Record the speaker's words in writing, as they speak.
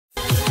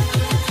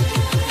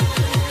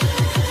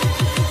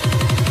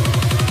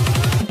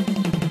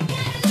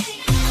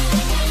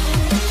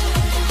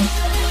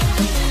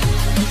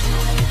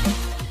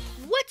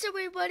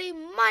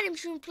my name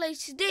is Shroom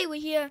Plays. Today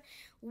we're here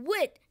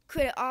with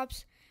Critter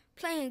Ops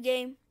playing a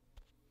game.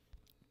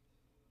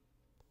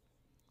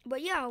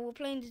 But yeah, we're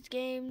playing this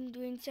game,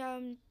 doing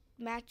some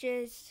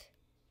matches.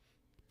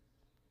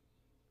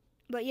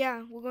 But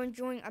yeah, we're going to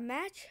join a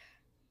match.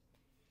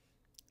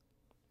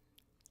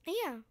 And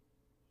yeah.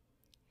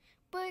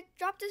 But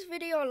drop this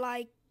video a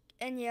like,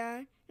 and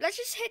yeah, let's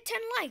just hit 10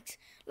 likes.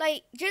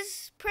 Like,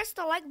 just press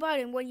the like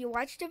button when you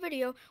watch the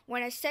video.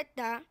 When I said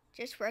that,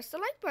 just press the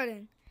like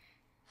button.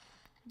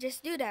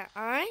 Just do that,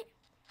 alright?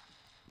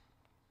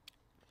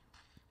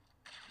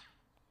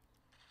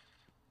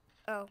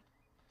 Oh.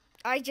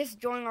 I just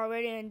joined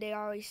already and they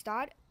already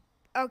started.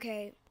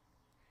 Okay.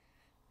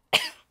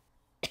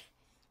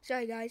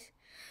 Sorry guys.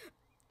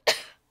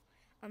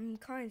 I'm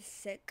kind of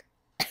sick.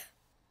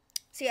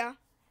 So yeah.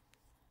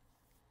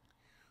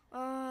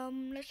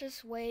 Let's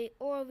just wait,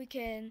 or we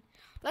can,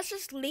 let's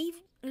just leave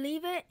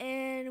it,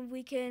 and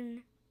we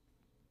can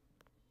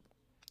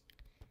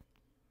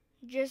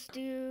just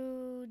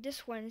do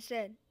this one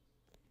instead.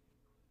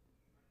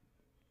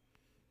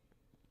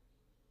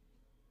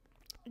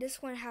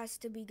 This one has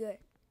to be good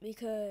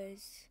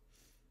because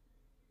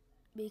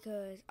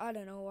I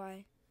don't know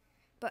why,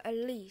 but at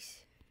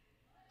least,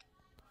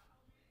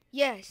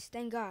 yes,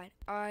 thank God.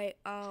 Alright,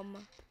 I'm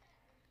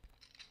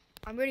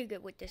really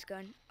good with this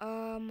gun.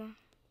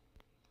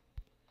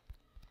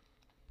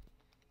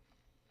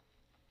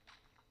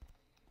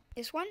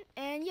 This one,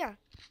 and yeah,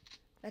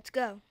 let's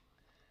go.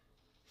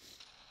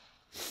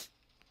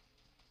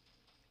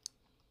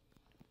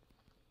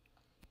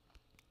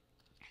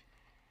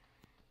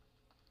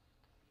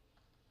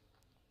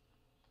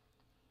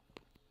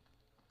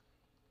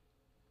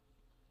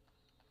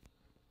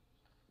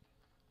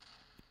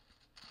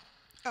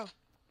 Oh,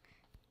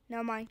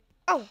 never mind.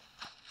 Oh,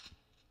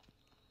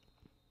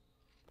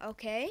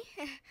 okay.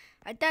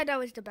 I thought that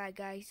was the bad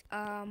guys.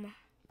 What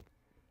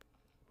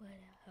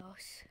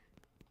else?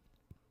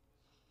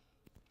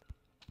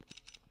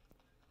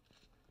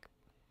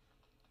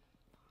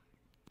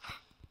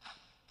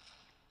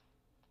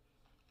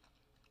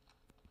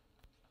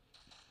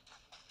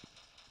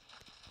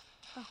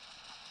 Oh.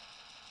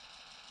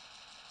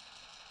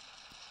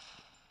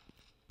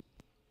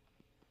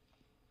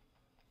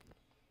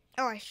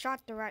 Oh, I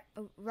shot the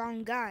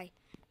wrong guy.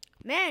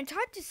 Man, it's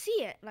hard to see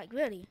it, like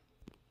really.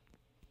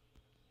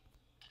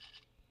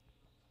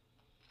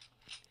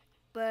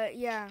 But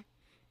yeah,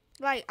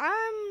 like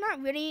I'm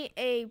not really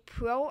a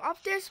pro of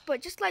this,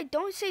 but just like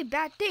don't say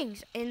bad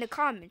things in the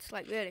comments,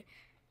 like really.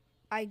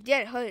 I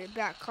get hurt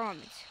bad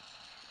comments.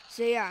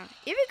 So yeah,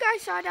 if you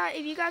guys saw that,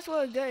 if you guys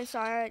were good and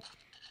saw it,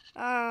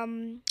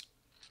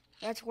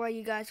 that's why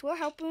you guys were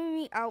helping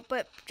me out.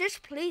 But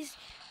just please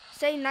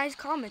say nice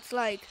comments.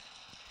 Like,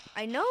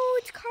 I know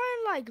it's kind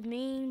of like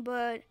mean,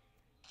 but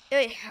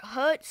it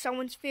hurts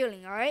someone's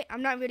feeling, alright?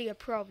 I'm not really a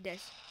pro of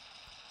this.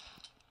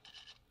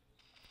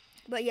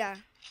 But yeah.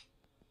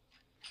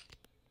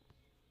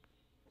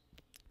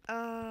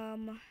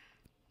 Let's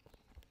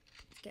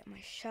get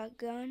my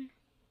shotgun.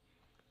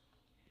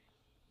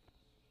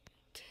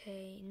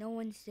 Okay, no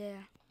one's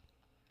there.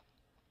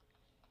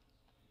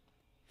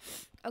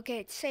 Okay,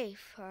 it's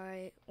safe,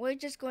 alright. We're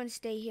just going to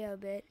stay here a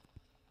bit.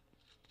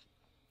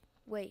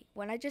 Wait,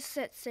 when I just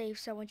said safe,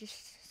 someone just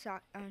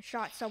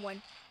shot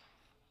someone.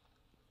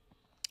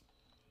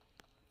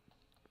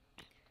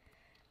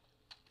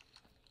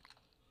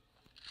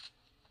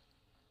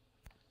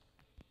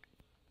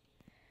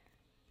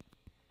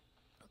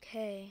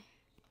 Okay.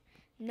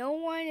 No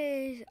one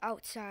is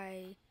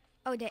outside.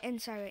 Oh, they're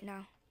inside right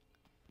now.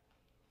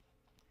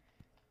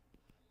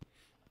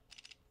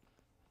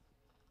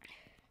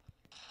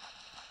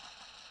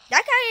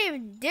 That guy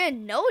even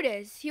didn't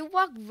notice. He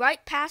walked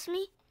right past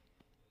me.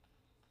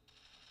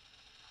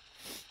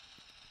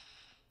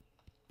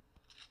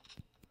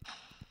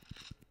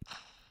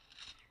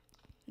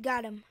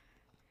 Got him.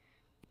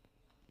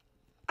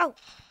 Oh.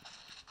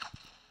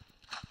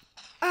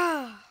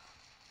 Oh.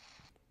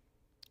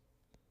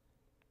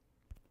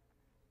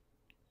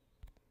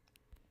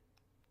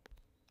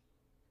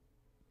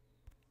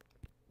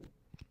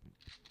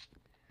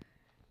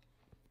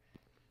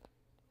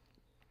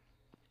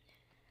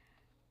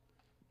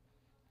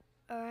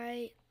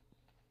 Alright.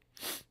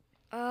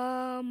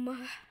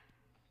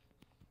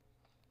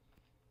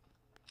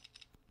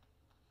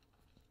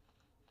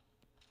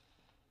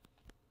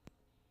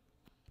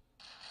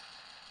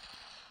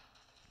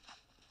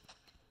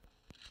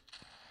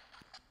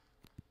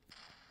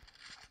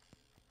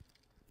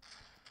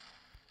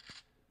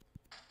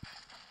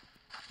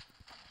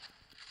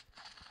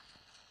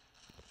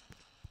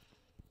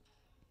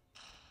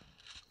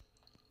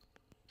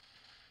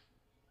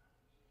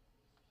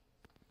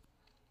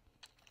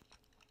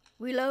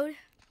 Reload.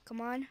 Come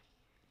on.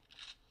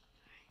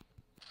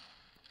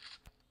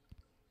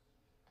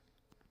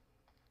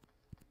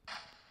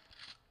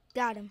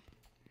 Got him.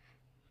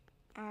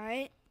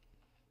 Alright.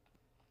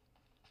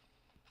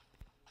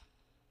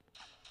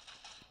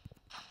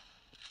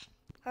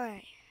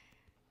 Alright.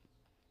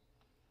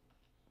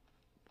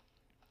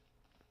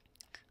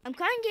 I'm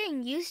kind of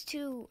getting used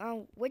to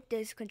with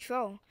this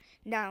control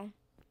now.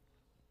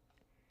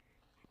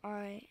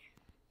 Alright.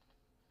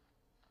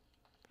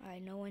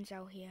 Alright, no one's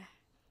out here.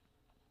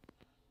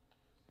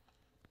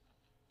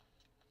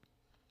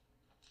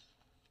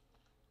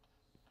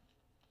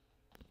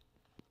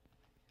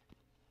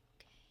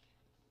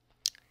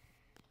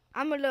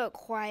 I'm a little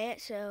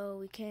quiet so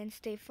we can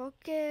stay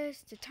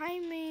focused. The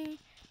time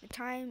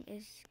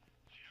is...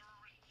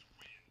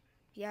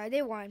 Yeah,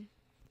 they won.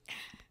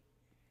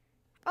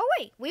 Oh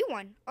wait, we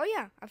won. Oh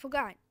yeah, I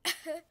forgot.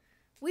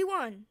 We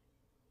won.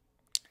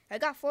 I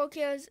got 4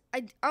 kills.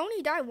 I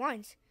only died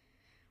once.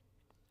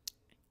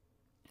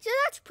 So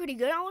that's pretty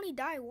good. I only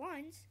died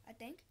once, I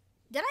think.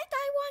 Did I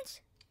die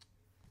once?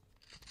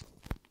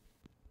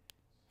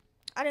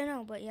 I don't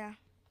know, but yeah.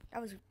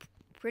 That was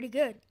pretty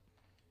good.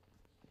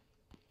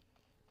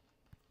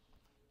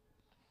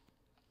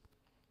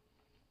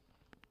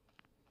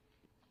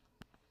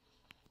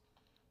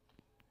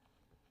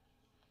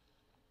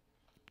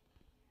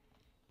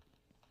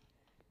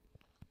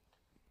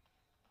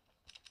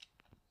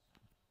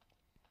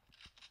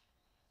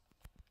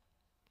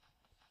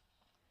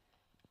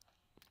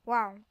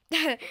 Wow.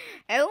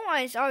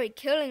 Everyone is already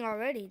killing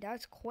already.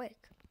 That's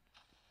quick.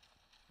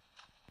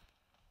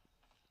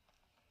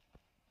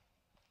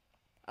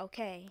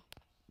 Okay.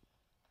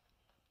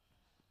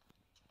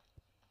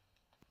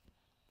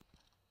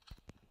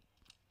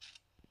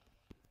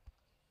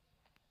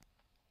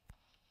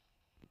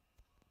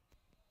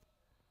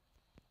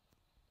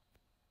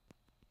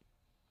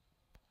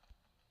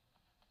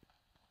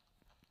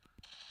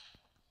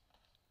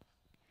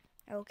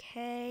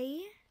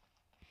 Okay.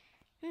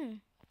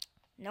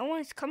 No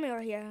one's coming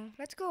over here.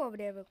 Let's go over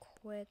there real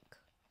quick.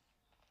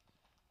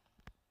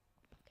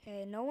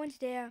 Okay, no one's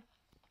there.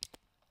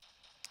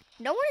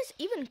 No one is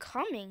even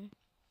coming.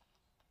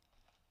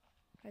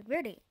 Like,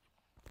 really?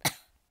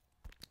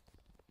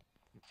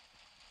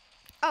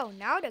 Oh,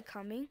 now they're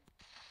coming.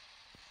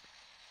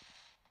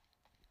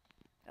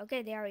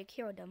 Okay, they already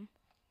killed them.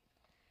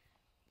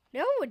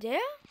 They're over there?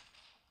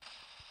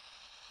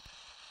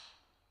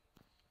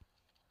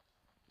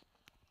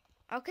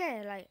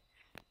 Okay, like...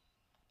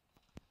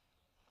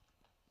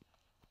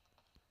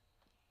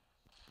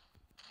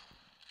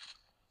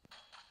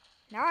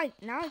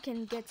 Now I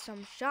can get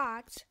some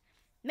shots.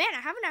 Man, I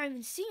haven't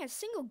even seen a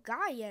single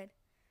guy yet.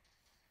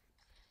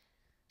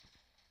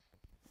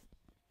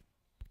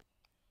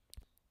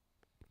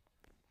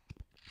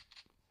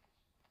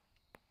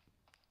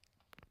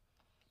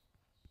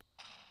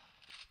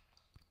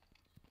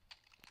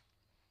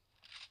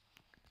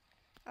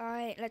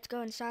 Alright, let's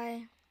go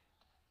inside.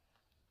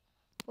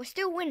 We're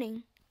still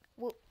winning.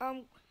 We're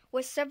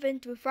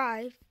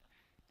 7-5.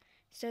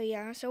 So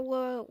yeah, so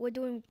we're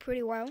doing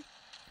pretty well.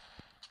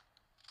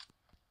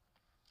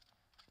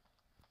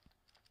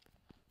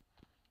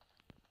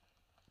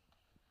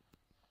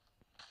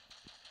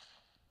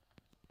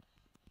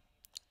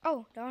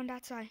 Oh, they're on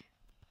that side.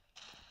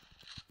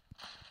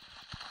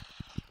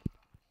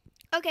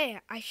 Okay,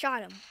 I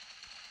shot him.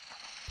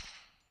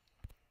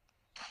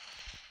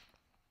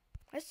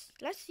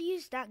 Let's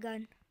use that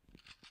gun.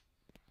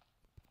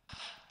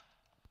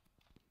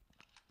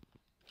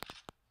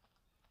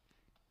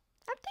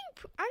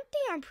 I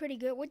think I'm pretty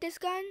good with this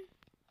gun.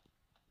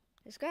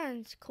 This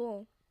gun's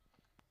cool.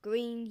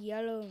 Green,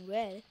 yellow, and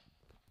red.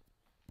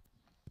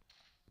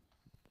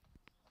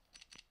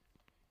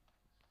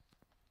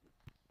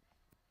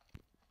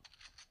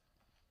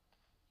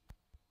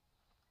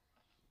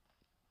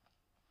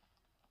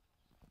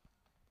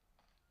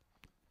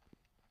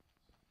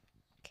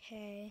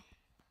 Okay.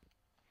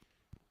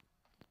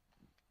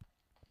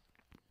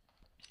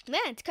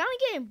 Man, it's kind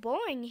of getting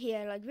boring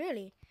here, like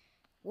really.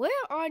 Where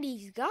are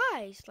these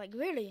guys? Like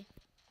really?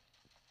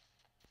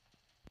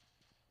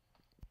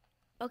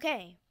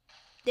 Okay.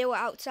 They were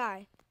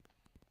outside.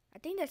 I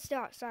think they're still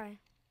outside.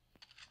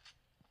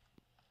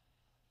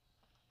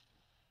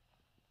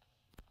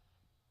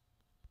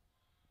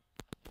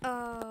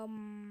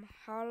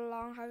 How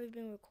long have we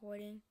been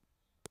recording?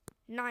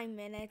 9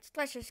 minutes.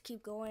 Let's just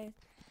keep going.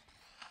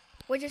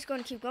 We're just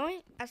gonna keep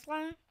going as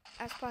long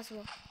as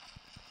possible.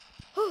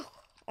 Whew.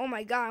 Oh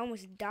my god, I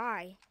almost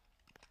died.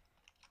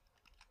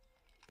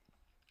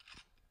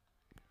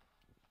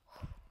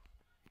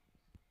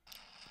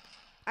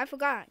 I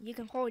forgot, you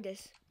can hold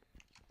this.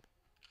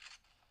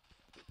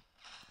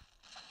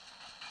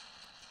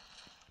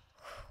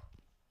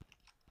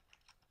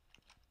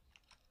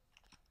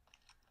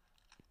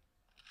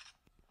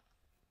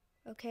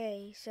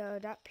 Okay, so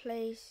that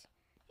place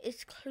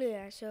is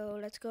clear, so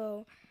let's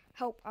go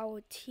help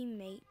our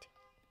teammate.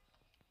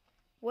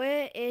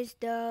 Where is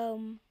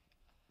the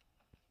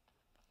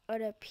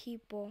other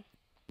people?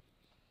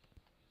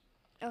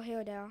 Oh,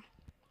 here they are.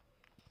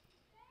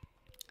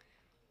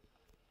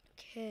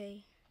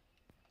 Okay.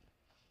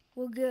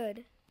 We're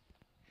good.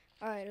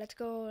 Alright, let's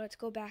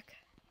go back.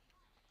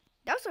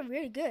 That was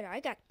really good.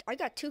 I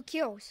got 2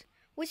 kills.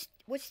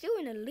 We're still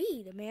in the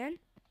lead, man.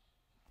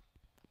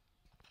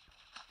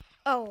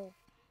 Oh.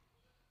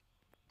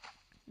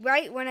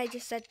 Right when I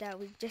just said that,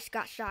 we just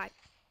got shot.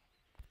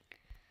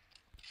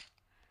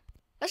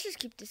 Let's just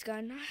keep this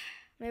gun.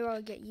 Maybe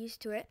I'll get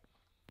used to it.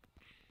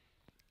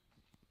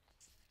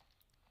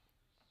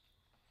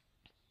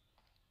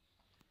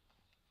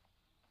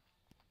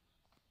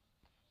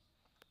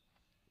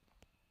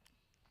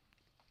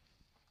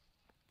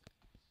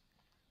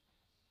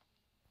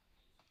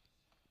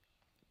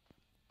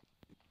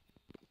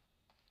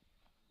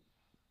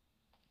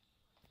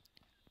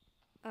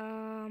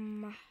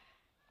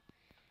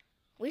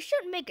 We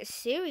should make a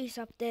series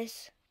of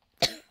this.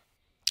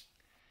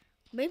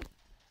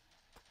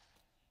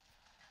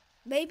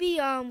 maybe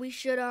we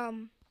should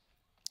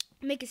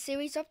make a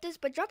series of this,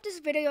 but drop this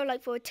video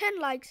like for 10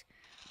 likes.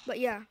 But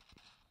yeah.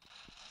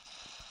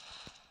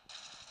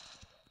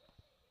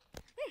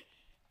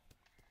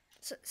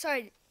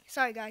 Sorry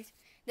guys.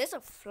 There's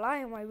a fly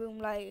in my room.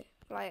 Like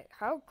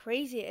how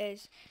crazy it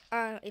is.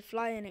 A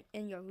fly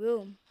in your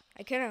room.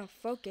 I cannot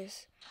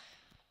focus.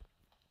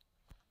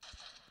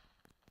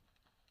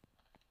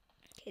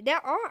 Okay,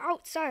 they're all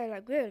outside.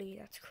 Like really,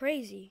 that's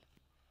crazy.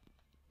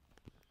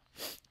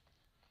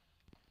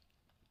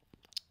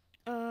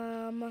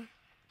 Oh.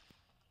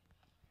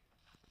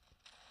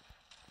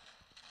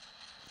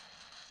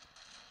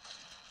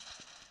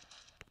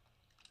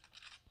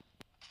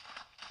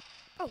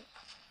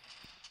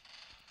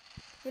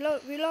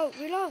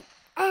 Reload.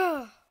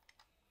 Ah.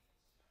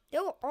 They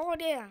were all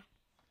there.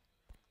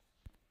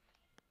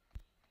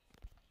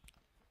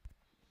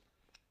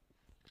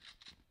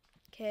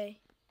 Okay.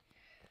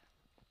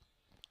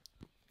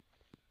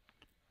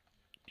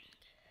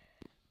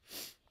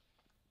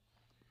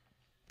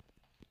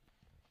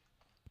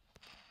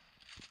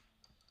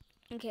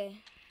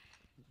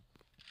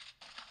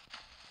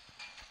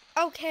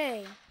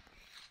 Okay.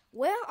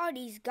 Where are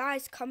these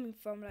guys coming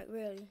from? Like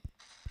really?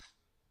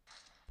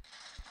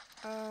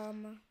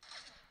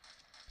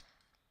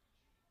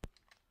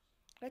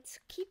 Let's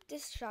keep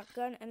this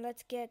shotgun and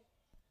let's get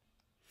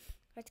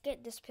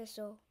this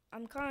pistol.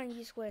 I'm kind of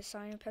used with a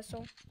sniper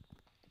pistol.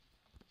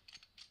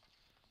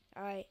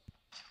 All right.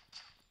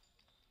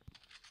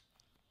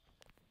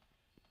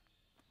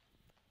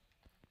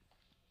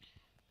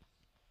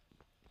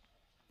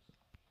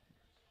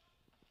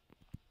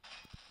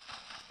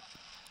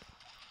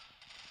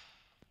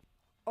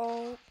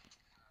 Oh.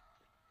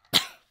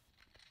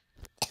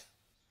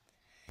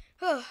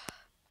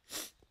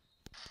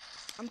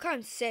 I'm kind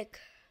of sick.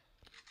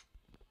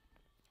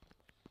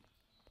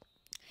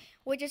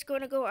 We're just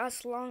gonna go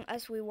as long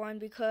as we want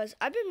because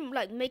I've been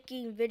like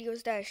making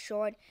videos that are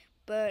short,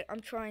 but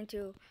I'm trying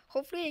to.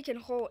 Hopefully it can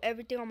hold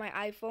everything on my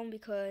iPhone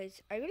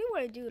because I really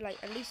want to do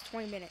like at least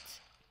 20 minutes.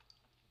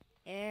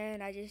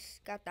 And I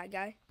just got that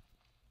guy.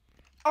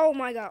 Oh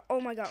my god.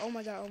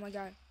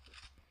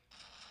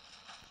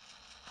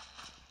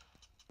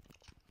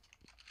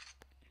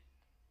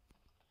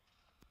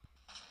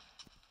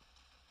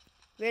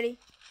 Ready?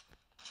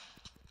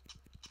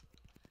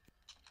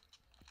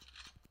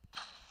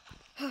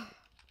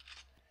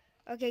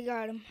 Okay,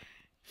 got him.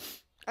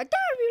 I thought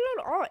I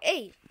reloaded all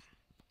 8.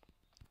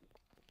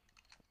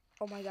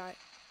 Oh my god.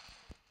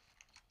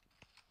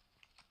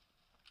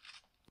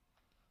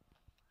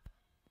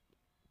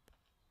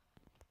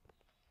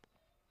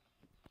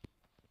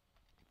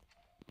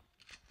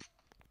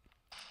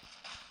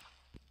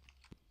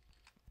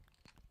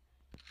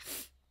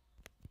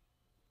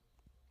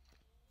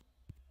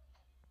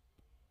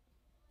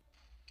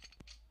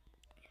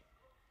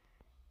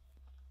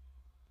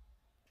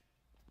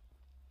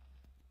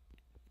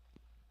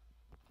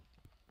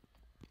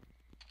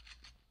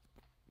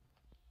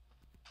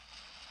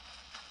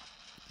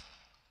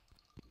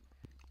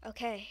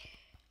 Okay.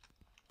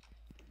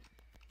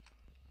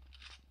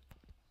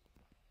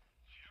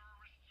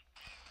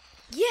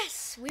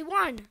 Yes, we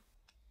won.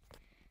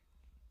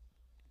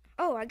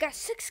 Oh, I got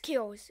 6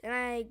 kills and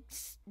I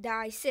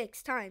died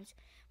 6 times.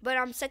 But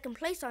I'm second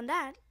place on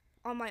that,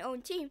 on my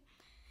own team.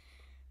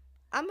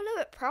 I'm a little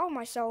bit proud of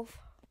myself.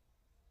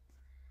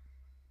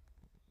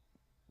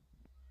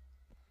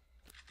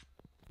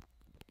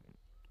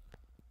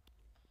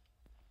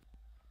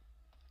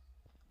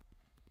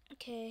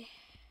 Okay.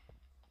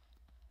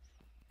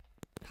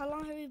 How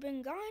long have you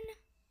been gone?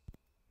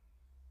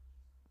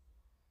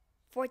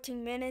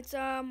 14 minutes.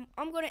 I'm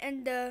gonna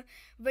end the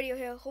video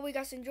here. Hope you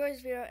guys enjoyed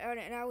this video,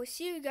 and I will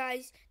see you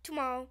guys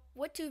tomorrow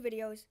with 2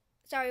 videos.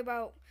 Sorry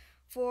about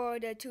for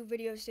the 2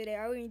 videos today.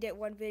 I only did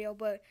 1 video,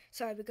 but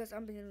sorry because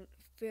I've been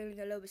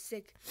feeling a little bit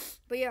sick.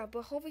 But yeah,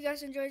 hope you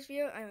guys enjoyed this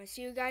video, and I'll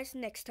see you guys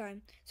next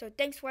time. So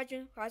thanks for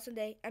watching. Have a awesome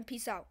day, and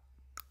peace out.